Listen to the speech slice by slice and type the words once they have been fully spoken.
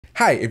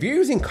Hi, if you're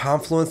using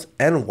Confluence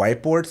and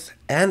Whiteboards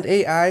and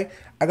AI,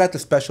 I got the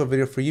special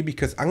video for you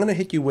because I'm gonna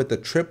hit you with the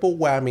triple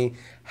whammy,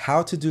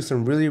 how to do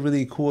some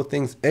really cool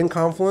things in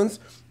Confluence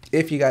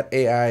if you got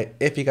AI,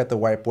 if you got the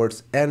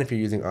whiteboards, and if you're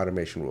using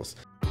automation rules.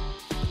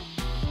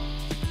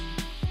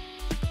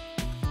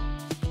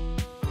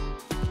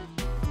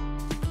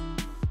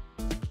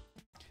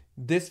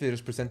 This video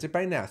is presented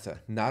by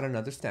NASA, not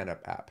another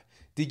stand-up app.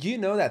 Did you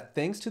know that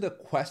thanks to the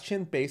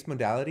question-based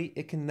modality,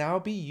 it can now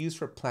be used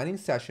for planning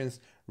sessions,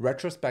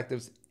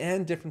 retrospectives,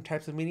 and different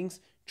types of meetings?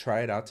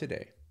 Try it out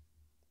today.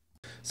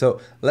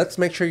 So let's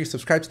make sure you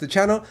subscribe to the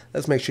channel.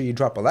 Let's make sure you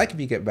drop a like if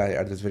you get value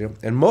out of this video.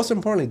 And most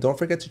importantly, don't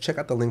forget to check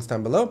out the links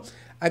down below.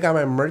 I got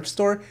my merch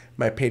store,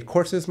 my paid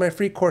courses, my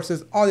free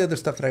courses, all the other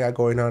stuff that I got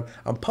going on.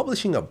 I'm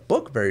publishing a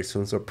book very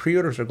soon, so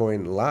pre-orders are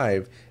going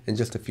live in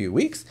just a few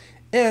weeks.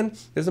 And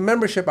there's a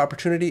membership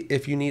opportunity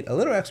if you need a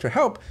little extra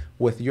help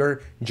with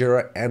your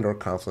Jira and or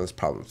Confluence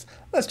problems.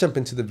 Let's jump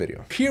into the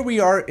video. Here we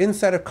are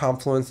inside of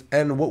Confluence,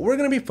 and what we're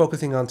going to be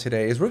focusing on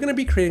today is we're going to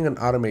be creating an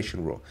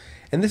automation rule.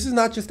 And this is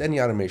not just any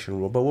automation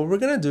rule, but what we're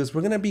going to do is we're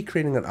going to be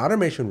creating an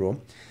automation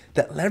rule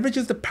that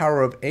leverages the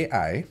power of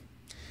AI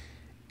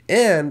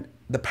and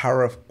the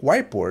power of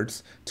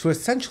whiteboards to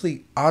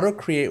essentially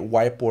auto-create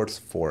whiteboards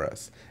for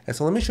us. And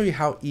so let me show you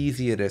how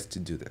easy it is to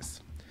do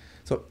this.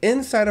 So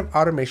inside of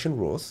automation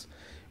rules,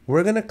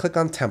 we're going to click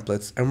on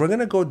templates and we're going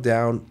to go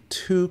down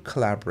to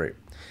collaborate.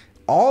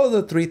 All of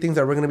the three things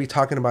that we're going to be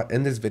talking about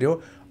in this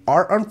video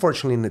are,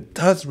 unfortunately, and it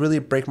does really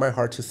break my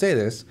heart to say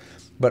this,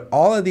 but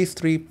all of these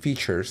three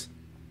features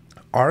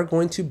are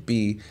going to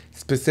be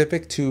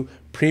specific to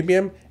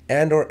premium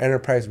and or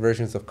enterprise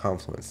versions of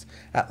Confluence.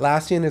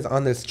 Atlassian is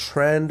on this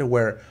trend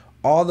where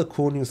all the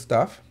cool new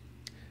stuff,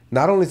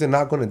 not only is it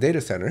not going to data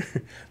center,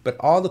 but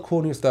all the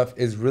cool new stuff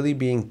is really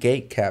being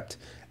gate kept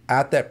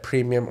at that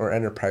premium or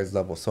enterprise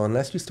level. So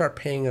unless you start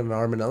paying an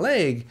arm and a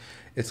leg,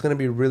 it's going to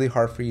be really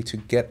hard for you to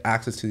get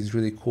access to these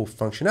really cool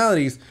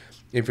functionalities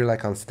if you're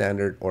like on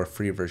standard or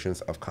free versions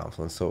of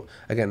Confluence. So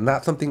again,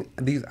 not something,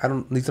 these are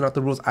not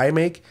the rules I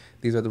make.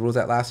 These are the rules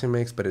Atlassian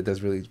makes, but it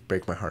does really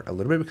break my heart a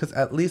little bit because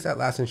at least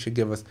Atlassian should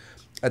give us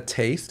a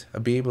taste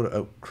of being able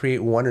to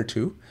create one or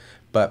two,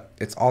 but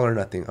it's all or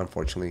nothing,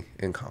 unfortunately,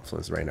 in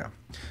Confluence right now.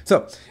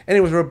 So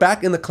anyways, we're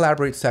back in the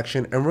collaborate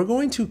section and we're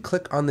going to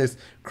click on this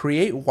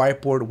create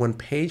whiteboard when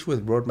page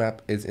with roadmap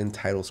is in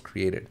titles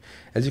created.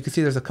 As you can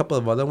see, there's a couple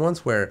of other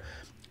ones where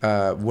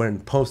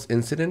when post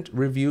incident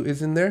review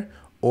is in there,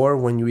 or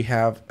when we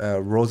have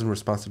roles and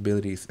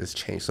responsibilities is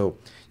changed. So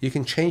you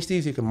can change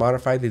these, you can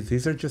modify these.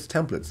 These are just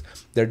templates.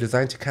 They're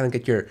designed to kind of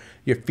get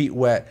your feet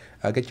wet,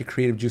 get your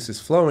creative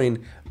juices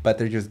flowing, but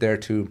they're just there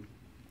to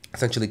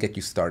essentially get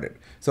you started.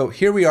 So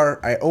here we are,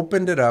 I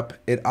opened it up.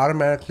 It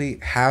automatically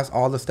has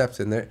all the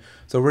steps in there.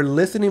 So we're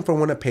listening for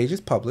when a page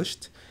is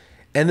published.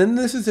 And then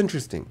this is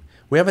interesting.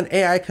 We have an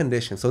AI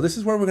condition. So this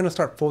is where we're gonna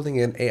start folding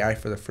in AI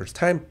for the first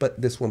time,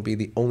 but this won't be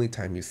the only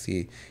time you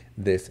see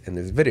this in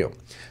this video.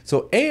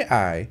 So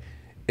AI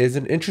is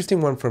an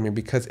interesting one for me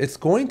because it's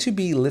going to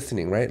be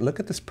listening, right? Look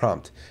at this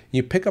prompt.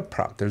 You pick a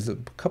prompt. There's a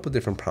couple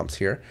different prompts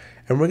here,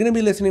 and we're gonna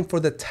be listening for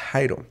the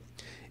title.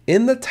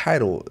 In the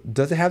title,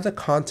 does it have the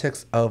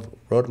context of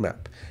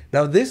roadmap?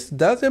 Now, this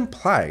does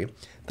imply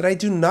that I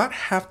do not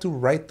have to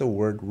write the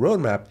word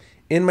roadmap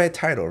in my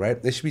title,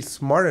 right? It should be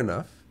smart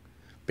enough,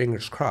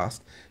 fingers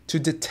crossed, to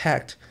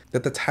detect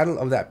that the title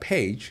of that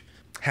page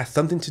has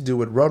something to do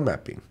with road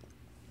mapping.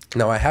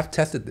 Now, I have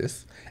tested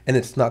this, and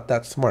it's not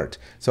that smart.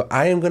 So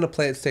I am going to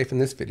play it safe in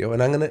this video,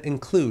 and I'm going to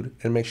include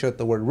and make sure that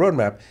the word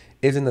roadmap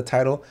is in the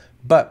title,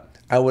 but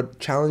I would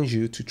challenge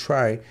you to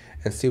try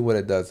and see what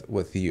it does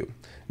with you.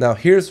 Now,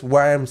 here's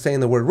why I'm saying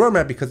the word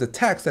roadmap, because the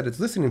text that it's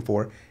listening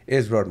for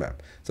is roadmap.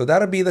 So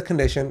that'll be the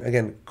condition.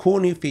 Again, cool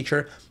new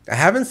feature. I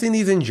haven't seen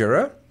these in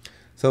Jira.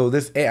 So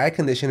this AI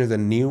condition is a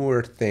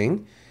newer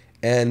thing.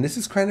 And this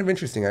is kind of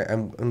interesting.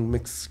 I'm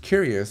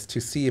curious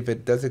to see if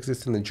it does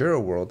exist in the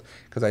Jira world,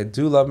 because I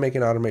do love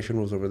making automation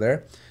rules over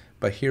there.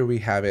 But here we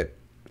have it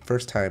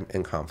first time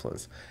in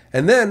Confluence.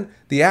 And then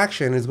the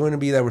action is going to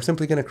be that we're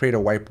simply going to create a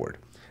whiteboard.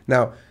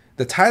 Now,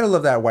 the title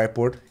of that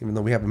whiteboard, even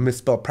though we have a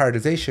misspelled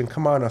prioritization,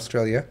 come on,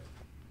 Australia,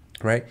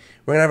 right?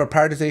 We're gonna have a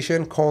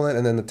prioritization, colon,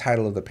 and then the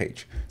title of the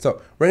page.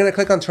 So we're gonna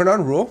click on turn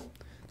on rule.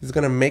 This is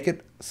gonna make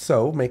it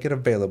so, make it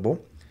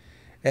available.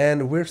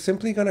 And we're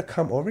simply gonna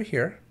come over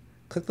here,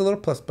 click the little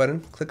plus button,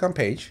 click on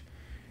page,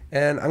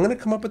 and I'm gonna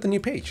come up with a new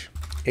page.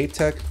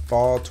 ATEC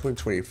Fall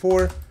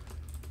 2024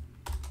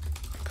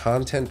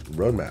 Content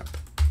Roadmap.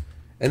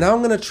 And now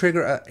I'm gonna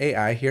trigger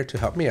AI here to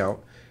help me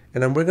out.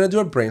 And then we're going to do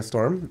a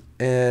brainstorm,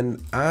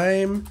 and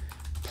I'm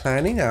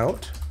planning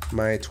out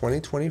my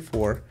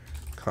 2024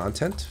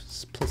 content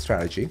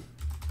strategy.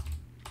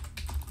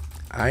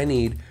 I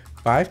need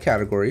 5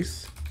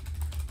 categories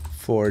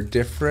for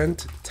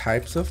different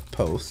types of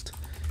posts,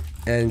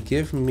 and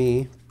give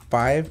me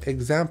 5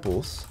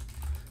 examples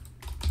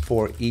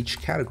for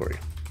each category.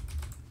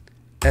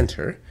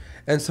 Enter.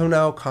 And so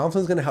now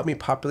Confluence is going to help me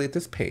populate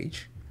this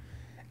page,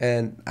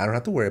 and I don't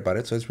have to worry about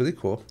it, so it's really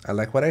cool. I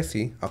like what I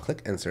see. I'll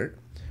click insert.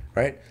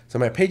 right? So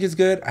my page is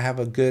good. I have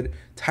a good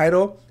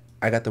title.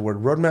 I got the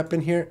word roadmap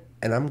in here,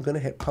 and I'm gonna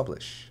hit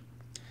publish.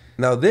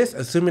 Now this,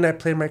 assuming I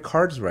played my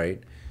cards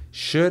right,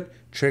 should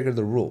trigger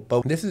the rule.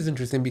 But this is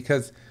interesting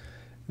because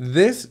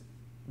this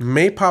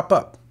may pop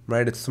up,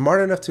 right? It's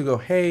smart enough to go,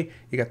 hey,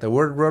 you got the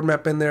word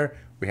roadmap in there.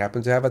 We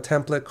happen to have a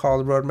template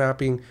called road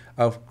mapping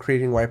of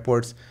creating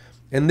whiteboards.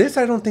 And this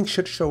I don't think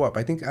should show up.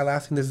 I think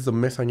last thing, this is a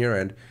miss on your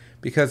end,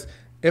 because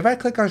if I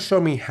click on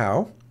show me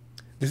how,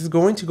 this is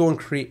going to go and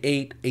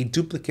create a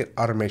duplicate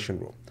automation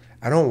rule.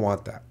 I don't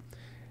want that.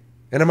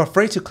 And I'm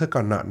afraid to click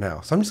on not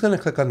now. So I'm just gonna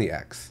click on the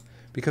X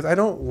because I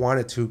don't want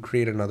it to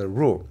create another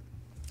rule.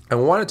 I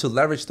want it to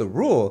leverage the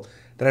rule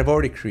that I've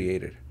already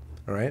created,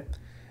 all right?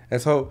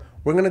 And so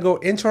we're gonna go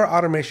into our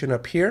automation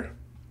up here.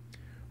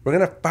 We're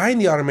gonna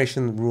find the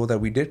automation rule that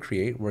we did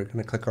create. We're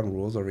gonna click on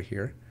rules over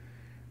here.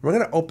 We're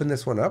gonna open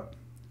this one up.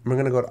 We're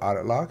gonna go to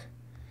audit log.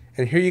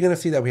 And here you're gonna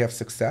see that we have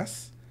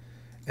success.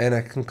 And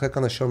I can click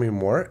on the show me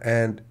more.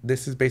 And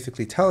this is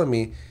basically telling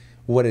me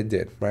what it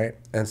did, right?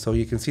 And so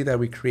you can see that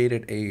we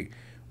created a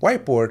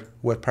whiteboard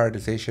with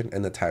prioritization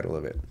and the title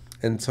of it.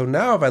 And so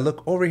now if I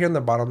look over here in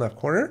the bottom left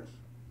corner,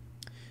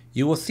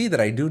 you will see that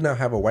I do now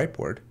have a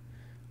whiteboard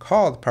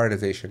called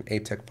Prioritization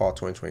APEC Fall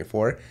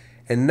 2024.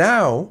 And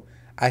now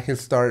I can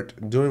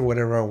start doing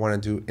whatever I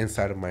want to do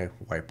inside of my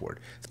whiteboard.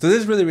 So this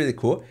is really, really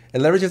cool. It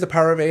leverages the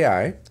power of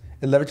AI,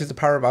 it leverages the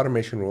power of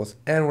automation rules,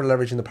 and we're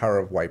leveraging the power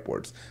of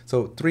whiteboards.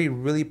 So 3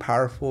 really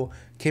powerful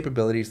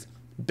capabilities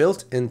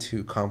built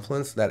into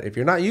Confluence that if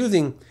you're not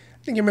using,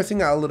 I think you're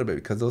missing out a little bit,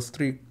 because those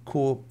 3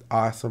 cool,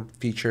 awesome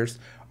features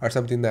are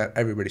something that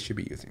everybody should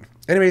be using.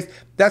 Anyways,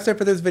 that's it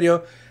for this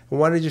video. I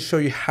wanted to just show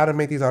you how to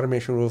make these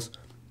automation rules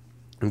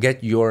and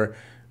get your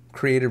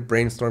creative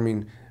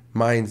brainstorming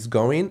minds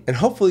going, and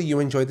hopefully you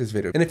enjoyed this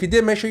video. And if you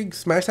did, make sure you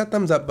smash that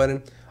thumbs up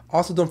button.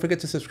 Also, don't forget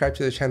to subscribe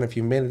to the channel if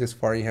you made it this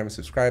far and you haven't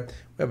subscribed.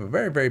 We have a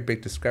very, very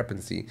big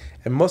discrepancy.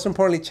 And most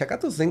importantly, check out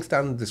those links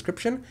down in the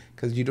description,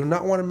 because you do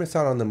not want to miss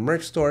out on the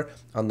merch store,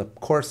 on the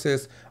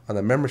courses, on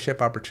the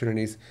membership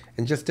opportunities,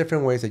 and just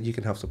different ways that you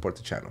can help support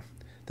the channel.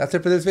 That's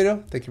it for this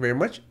video. Thank you very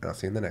much, and I'll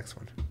see you in the next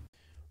one.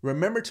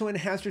 Remember to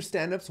enhance your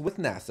stand-ups with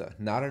NASA,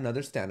 not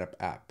another stand-up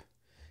app.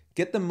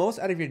 Get the most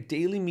out of your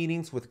daily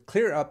meetings with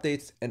clear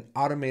updates and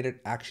automated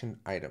action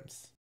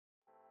items.